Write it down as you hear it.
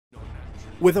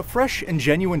With a fresh and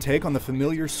genuine take on the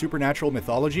familiar supernatural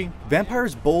mythology,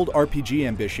 Vampyr's bold RPG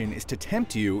ambition is to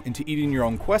tempt you into eating your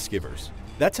own quest givers.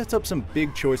 That sets up some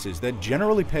big choices that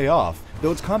generally pay off, though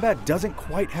its combat doesn't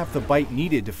quite have the bite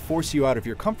needed to force you out of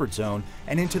your comfort zone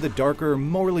and into the darker,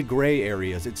 morally gray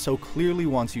areas it so clearly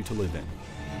wants you to live in.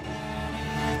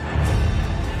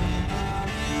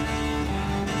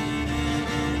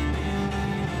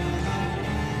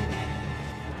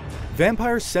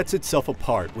 Vampyr sets itself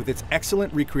apart with its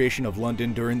excellent recreation of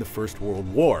London during the First World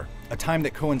War, a time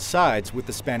that coincides with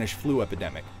the Spanish flu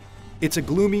epidemic. It's a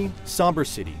gloomy, somber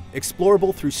city,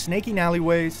 explorable through snaking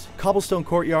alleyways, cobblestone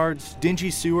courtyards, dingy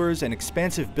sewers, and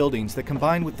expansive buildings that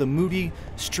combine with the moody,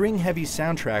 string-heavy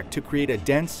soundtrack to create a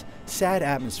dense, sad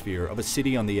atmosphere of a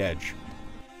city on the edge.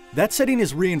 That setting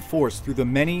is reinforced through the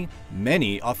many,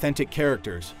 many authentic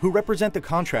characters who represent the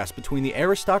contrast between the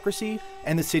aristocracy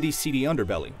and the city's seedy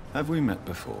underbelly. Have we met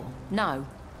before? No,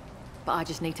 but I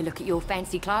just need to look at your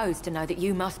fancy clothes to know that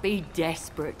you must be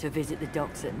desperate to visit the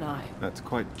docks at night. That's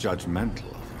quite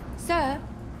judgmental of you. Sir,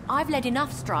 I've led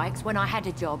enough strikes when I had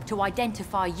a job to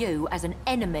identify you as an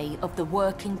enemy of the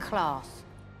working class.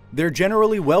 They're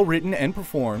generally well written and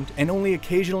performed, and only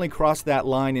occasionally cross that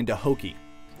line into hokey.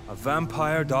 A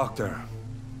vampire doctor.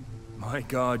 My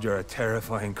God, you're a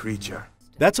terrifying creature.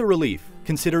 That's a relief,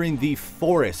 considering the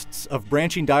forests of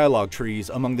branching dialogue trees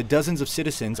among the dozens of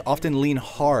citizens often lean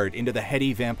hard into the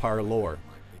heady vampire lore.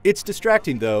 It's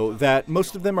distracting, though, that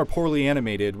most of them are poorly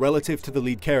animated relative to the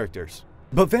lead characters.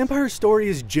 But Vampyr's story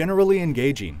is generally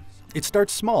engaging. It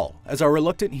starts small, as our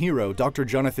reluctant hero, Dr.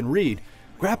 Jonathan Reed,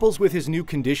 grapples with his new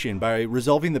condition by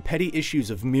resolving the petty issues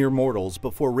of mere mortals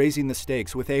before raising the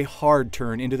stakes with a hard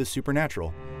turn into the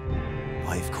supernatural.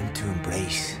 I've come to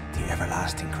embrace the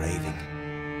everlasting craving.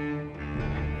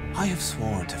 I have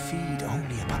sworn to feed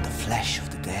only upon the flesh of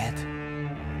the dead.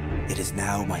 It is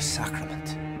now my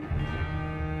sacrament.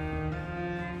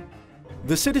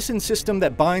 The citizen system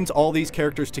that binds all these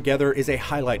characters together is a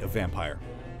highlight of Vampyr.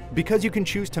 Because you can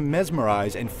choose to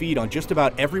mesmerize and feed on just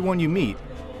about everyone you meet,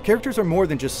 characters are more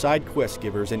than just side quest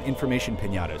givers and information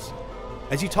piñatas.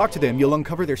 As you talk to them, you'll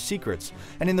uncover their secrets,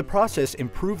 and in the process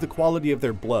improve the quality of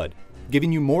their blood,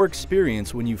 giving you more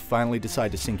experience when you finally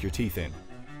decide to sink your teeth in.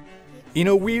 In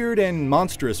a weird and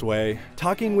monstrous way,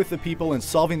 talking with the people and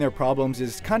solving their problems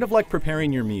is kind of like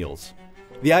preparing your meals.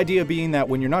 The idea being that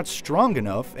when you're not strong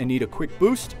enough and need a quick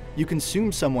boost, you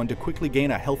consume someone to quickly gain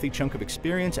a healthy chunk of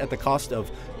experience at the cost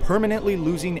of permanently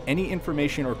losing any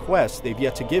information or quests they've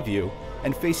yet to give you,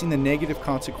 and facing the negative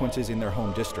consequences in their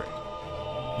home district.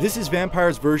 This is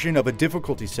Vampyr's version of a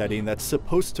difficulty setting that's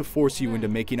supposed to force you into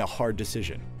making a hard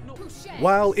decision.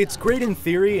 While it's great in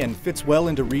theory and fits well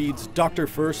into Reed's Doctor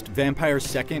First, Vampyr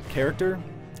Second character,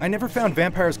 I never found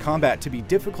Vampyr's combat to be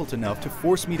difficult enough to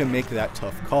force me to make that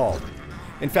tough call.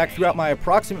 In fact, throughout my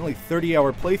approximately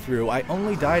 30-hour playthrough, I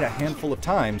only died a handful of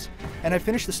times, and I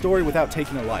finished the story without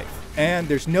taking a life. And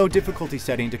there's no difficulty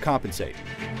setting to compensate.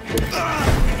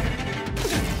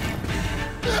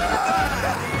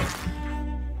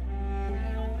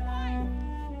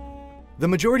 The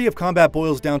majority of combat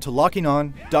boils down to locking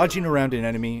on, dodging around an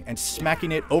enemy, and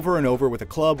smacking it over and over with a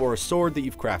club or a sword that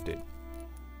you've crafted.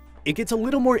 It gets a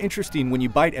little more interesting when you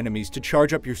bite enemies to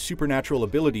charge up your supernatural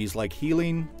abilities like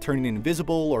healing, turning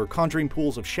invisible, or conjuring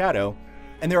pools of shadow,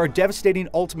 and there are devastating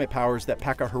ultimate powers that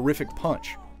pack a horrific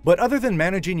punch. But other than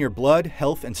managing your blood,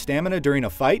 health, and stamina during a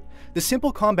fight, the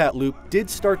simple combat loop did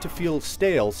start to feel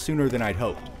stale sooner than I'd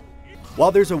hoped.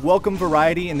 While there's a welcome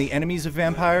variety in the enemies of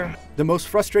Vampyr, the most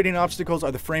frustrating obstacles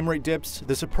are the frame rate dips,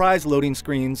 the surprise loading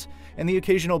screens, and the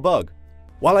occasional bug.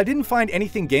 While I didn't find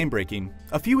anything game-breaking,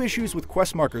 a few issues with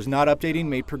quest markers not updating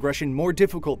made progression more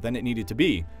difficult than it needed to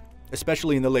be,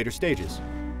 especially in the later stages.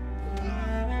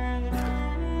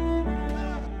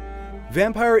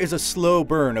 Vampyr is a slow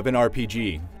burn of an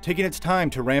RPG, taking its time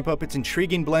to ramp up its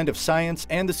intriguing blend of science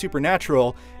and the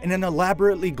supernatural in an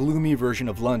elaborately gloomy version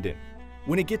of London.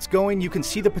 When it gets going, you can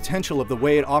see the potential of the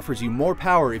way it offers you more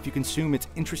power if you consume its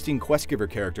interesting quest-giver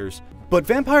characters. But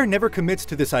Vampyr never commits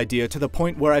to this idea to the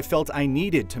point where I felt I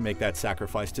needed to make that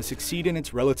sacrifice to succeed in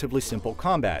its relatively simple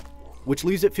combat, which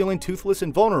leaves it feeling toothless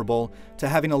and vulnerable to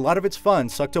having a lot of its fun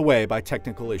sucked away by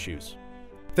technical issues.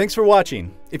 Thanks for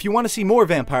watching. If you want to see more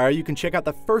Vampyr, you can check out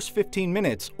the first 15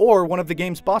 minutes or one of the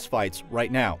game's boss fights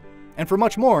right now. And for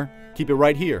much more, keep it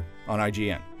right here on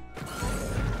IGN.